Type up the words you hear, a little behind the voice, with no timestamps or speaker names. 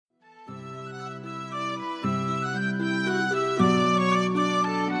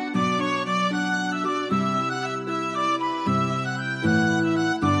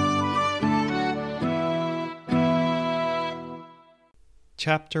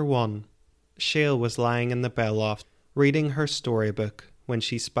Chapter 1. Shale was lying in the bell loft, reading her storybook, when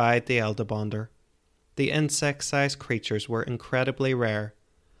she spied the Eldebonder. The insect-sized creatures were incredibly rare.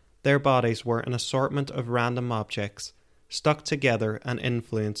 Their bodies were an assortment of random objects, stuck together and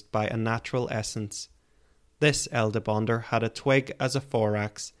influenced by a natural essence. This Eldebonder had a twig as a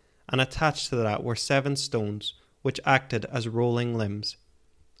thorax, and attached to that were 7 stones, which acted as rolling limbs.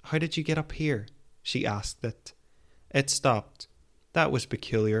 "How did you get up here?" she asked it. It stopped. That was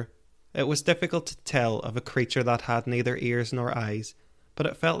peculiar. It was difficult to tell of a creature that had neither ears nor eyes, but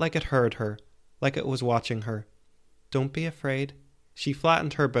it felt like it heard her, like it was watching her. "Don't be afraid." She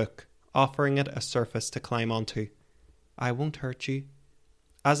flattened her book, offering it a surface to climb onto. "I won't hurt you."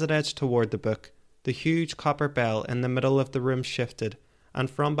 As it edged toward the book, the huge copper bell in the middle of the room shifted, and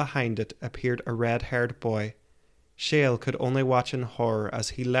from behind it appeared a red-haired boy. Shale could only watch in horror as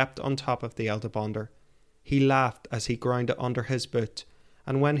he leapt on top of the Eldebonder. He laughed as he ground it under his boot,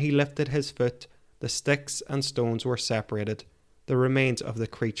 and when he lifted his foot, the sticks and stones were separated. The remains of the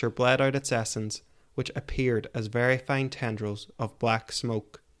creature bled out its essence, which appeared as very fine tendrils of black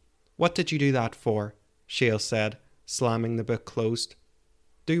smoke. "What did you do that for?" Shale said, slamming the book closed.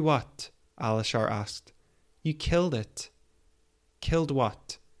 "Do what?" Alishar asked. "You killed it." "Killed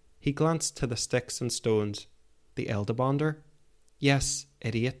what?" He glanced to the sticks and stones. "The Eldebonder?" "Yes,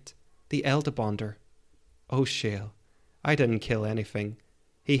 idiot. The Eldebonder." "Oh, Shale, I didn't kill anything."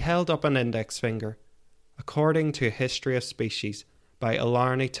 He held up an index finger. According to A History of Species by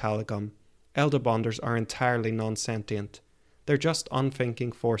Alarni Talagum, Eldebonders are entirely non-sentient. They're just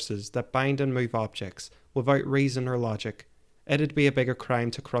unthinking forces that bind and move objects without reason or logic. It'd be a bigger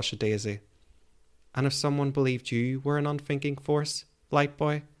crime to crush a daisy. "And if someone believed you were an unthinking force, Light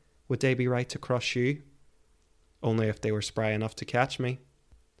Boy, would they be right to crush you?" "Only if they were spry enough to catch me."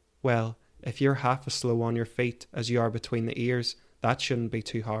 "Well, if you're half as slow on your feet as you are between the ears, that shouldn't be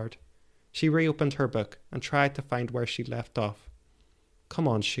too hard." She reopened her book and tried to find where she'd left off. "Come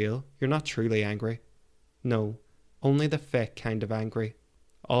on, Shale, you're not truly angry." "No, only the fake kind of angry."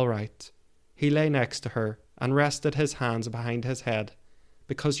 "All right." He lay next to her and rested his hands behind his head.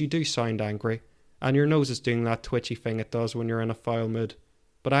 "Because you do sound angry, and your nose is doing that twitchy thing it does when you're in a foul mood.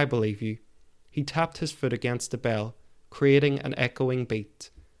 But I believe you." He tapped his foot against the bell, creating an echoing beat.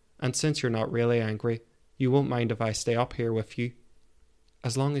 "And since you're not really angry, you won't mind if I stay up here with you?"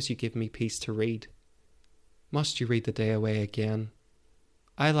 "As long as you give me peace to read." "Must you read the day away again?"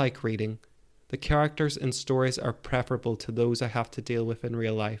 "I like reading. The characters in stories are preferable to those I have to deal with in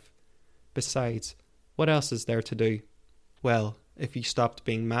real life. Besides, what else is there to do?" "Well, if you stopped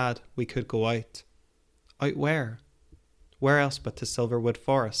being mad, we could go out." "Out where?" "Where else but to Silverwood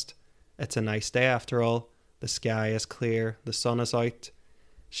Forest? It's a nice day after all. The sky is clear, the sun is out."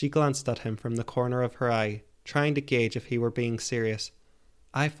 She glanced at him from the corner of her eye, trying to gauge if he were being serious.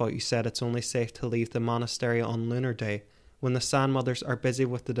 "I thought you said it's only safe to leave the monastery on Lunar Day, when the Sand Mothers are busy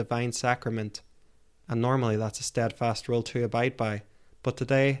with the Divine Sacrament. And normally that's a steadfast rule to abide by, but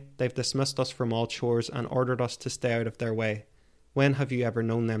today they've dismissed us from all chores and ordered us to stay out of their way. When have you ever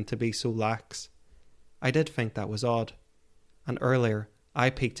known them to be so lax?" "I did think that was odd. And earlier, I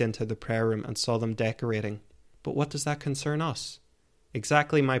peeked into the prayer room and saw them decorating. But what does that concern us?"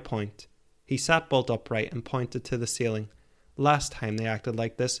 "Exactly my point." He sat bolt upright and pointed to the ceiling. "Last time they acted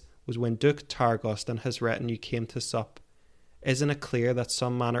like this was when Duke Targost and his retinue came to sup. Isn't it clear that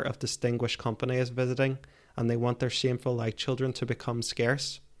some manner of distinguished company is visiting, and they want their shameful like children to become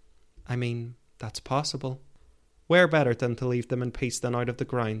scarce?" "I mean, that's possible." "Where better than to leave them in peace than out of the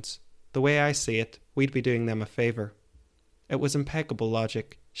grounds? The way I see it, we'd be doing them a favour." It was impeccable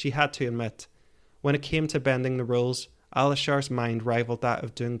logic, she had to admit. When it came to bending the rules, Alishar's mind rivaled that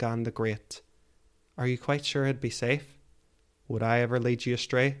of Dungan the Great. "Are you quite sure it'd be safe?" "Would I ever lead you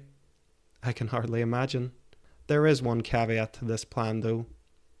astray?" "I can hardly imagine." "There is one caveat to this plan, though."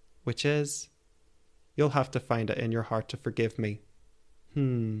 "Which is?" "You'll have to find it in your heart to forgive me."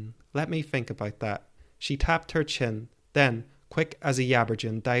 Let me think about that." She tapped her chin, then, quick as a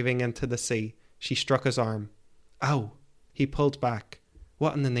yabberjin diving into the sea, she struck his arm. "Ow!" He pulled back.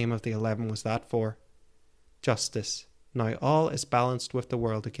 What in the name of the 11 was that for? "Justice. Now all is balanced with the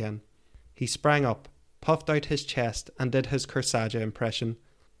world again." He sprang up, puffed out his chest, and did his Kursaja impression.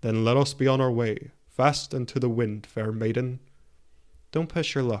 "Then let us be on our way. Fast into the wind, fair maiden." "Don't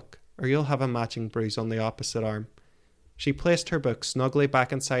push your luck, or you'll have a matching bruise on the opposite arm." She placed her book snugly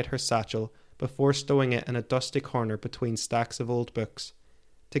back inside her satchel before stowing it in a dusty corner between stacks of old books.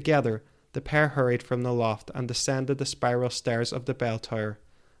 Together, the pair hurried from the loft and descended the spiral stairs of the bell tower.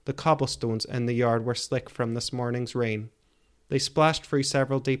 The cobblestones in the yard were slick from this morning's rain. They splashed through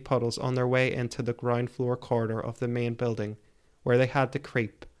several deep puddles on their way into the ground floor corridor of the main building, where they had to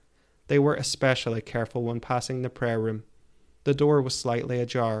creep. They were especially careful when passing the prayer room. The door was slightly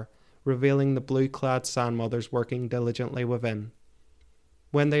ajar, revealing the blue-clad sandmothers working diligently within.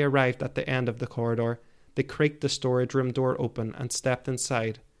 When they arrived at the end of the corridor, they creaked the storage room door open and stepped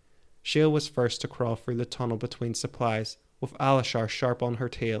inside. Shale was first to crawl through the tunnel between supplies, with Alishar sharp on her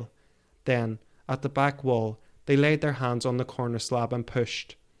tail. Then, at the back wall, they laid their hands on the corner slab and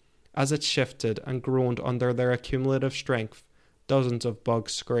pushed. As it shifted and groaned under their accumulative strength, dozens of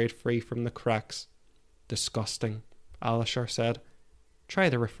bugs scurried free from the cracks. "Disgusting," Alishar said. "Try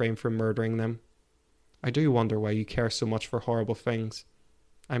to refrain from murdering them." "I do wonder why you care so much for horrible things."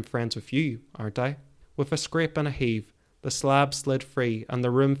 "I'm friends with you, aren't I?" With a scrape and a heave, the slab slid free and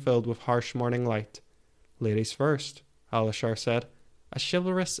the room filled with harsh morning light. "Ladies first," Alishar said. As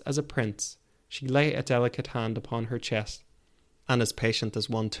chivalrous as a prince, she lay a delicate hand upon her chest. "And as patient as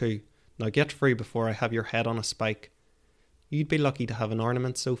one too. Now get free before I have your head on a spike." "You'd be lucky to have an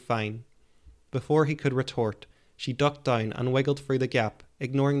ornament so fine." Before he could retort, she ducked down and wiggled through the gap,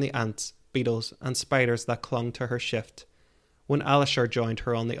 ignoring the ants, beetles, and spiders that clung to her shift. When Alishar joined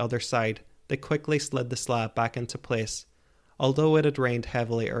her on the other side, they quickly slid the slab back into place. Although it had rained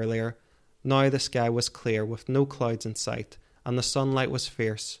heavily earlier, now the sky was clear with no clouds in sight, and the sunlight was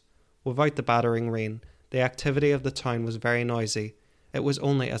fierce. Without the battering rain, the activity of the town was very noisy. It was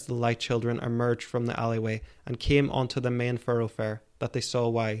only as the light children emerged from the alleyway and came onto the main thoroughfare that they saw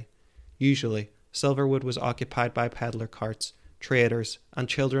why. Usually, Silverwood was occupied by peddler carts, traders, and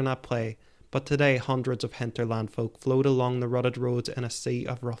children at play, but today hundreds of hinterland folk flowed along the rutted roads in a sea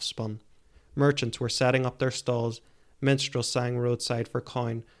of rough spun. Merchants were setting up their stalls, minstrels sang roadside for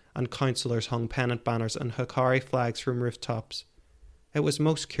coin, and councillors hung pennant banners and Hikari flags from rooftops. It was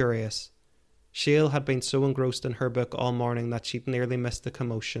most curious. Shale had been so engrossed in her book all morning that she'd nearly missed the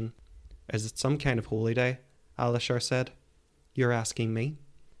commotion. "Is it some kind of holy day?" Alishar said. "You're asking me?"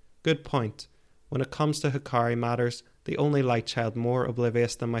 "Good point. When it comes to Hikari matters, the only light child more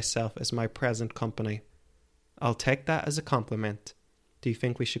oblivious than myself is my present company." "I'll take that as a compliment. Do you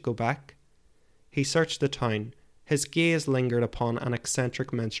think we should go back?" He searched the town. His gaze lingered upon an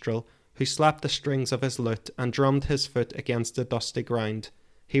eccentric minstrel who slapped the strings of his lute and drummed his foot against the dusty ground.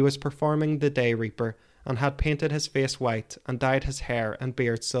 He was performing the Day Reaper and had painted his face white and dyed his hair and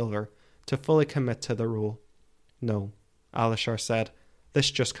beard silver to fully commit to the role. "No," Alishar said. "This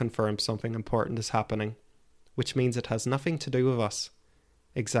just confirms something important is happening." "Which means it has nothing to do with us."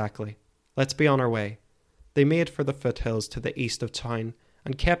 "Exactly. Let's be on our way." They made for the foothills to the east of town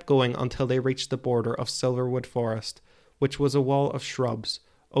and kept going until they reached the border of Silverwood Forest, which was a wall of shrubs,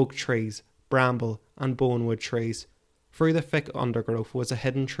 oak trees, bramble, and bonewood trees. Through the thick undergrowth was a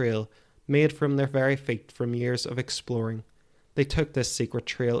hidden trail, made from their very feet from years of exploring. They took this secret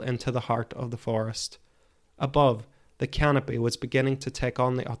trail into the heart of the forest. Above, the canopy was beginning to take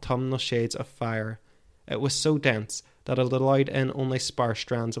on the autumnal shades of fire. It was so dense that it allowed in only sparse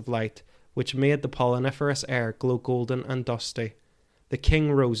strands of light, which made the polliniferous air glow golden and dusty. The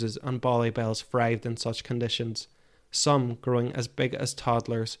king roses and bolly-bells thrived in such conditions, some growing as big as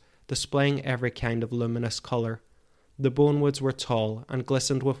toddlers, displaying every kind of luminous colour. The bonewoods were tall and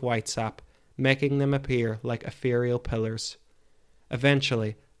glistened with white sap, making them appear like ethereal pillars.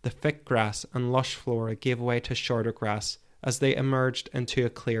 Eventually, the thick grass and lush flora gave way to shorter grass as they emerged into a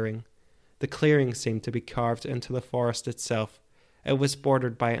clearing. The clearing seemed to be carved into the forest itself. It was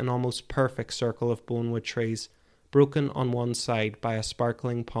bordered by an almost perfect circle of bonewood trees, broken on one side by a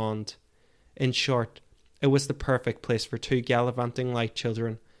sparkling pond. In short, it was the perfect place for two gallivanting light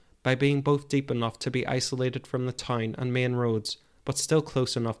children, by being both deep enough to be isolated from the town and main roads, but still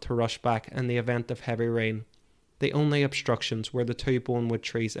close enough to rush back in the event of heavy rain. The only obstructions were the two bonewood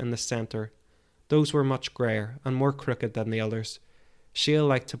trees in the centre. Those were much greyer and more crooked than the others. Shale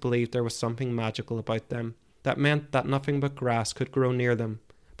liked to believe there was something magical about them, that meant that nothing but grass could grow near them,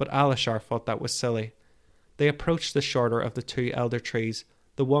 but Alishar thought that was silly. They approached the shorter of the two elder trees,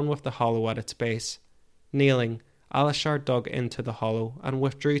 the one with the hollow at its base. Kneeling, Alishar dug into the hollow and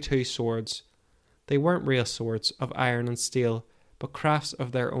withdrew two swords. They weren't real swords of iron and steel, but crafts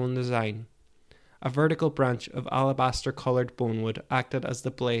of their own design. A vertical branch of alabaster-coloured bonewood acted as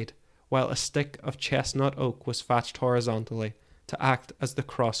the blade, while a stick of chestnut oak was thatched horizontally to act as the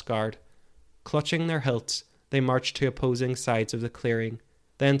cross-guard. Clutching their hilts, they marched to opposing sides of the clearing,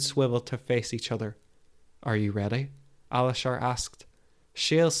 then swiveled to face each other. "Are you ready?" Alishar asked.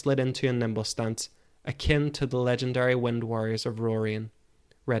 Shale slid into a nimble stance, akin to the legendary wind warriors of Rorian.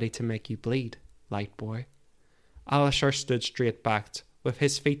 "Ready to make you bleed, light boy." Alishar stood straight-backed, with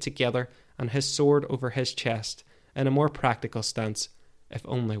his feet together and his sword over his chest, in a more practical stance. "If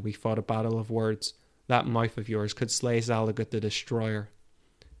only we fought a battle of words, That mouth of yours could slay Zalagut the Destroyer.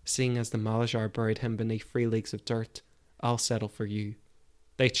 Seeing as the Malajar buried him beneath 3 leagues of dirt, I'll settle for you."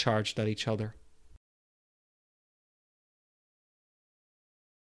 They charged at each other.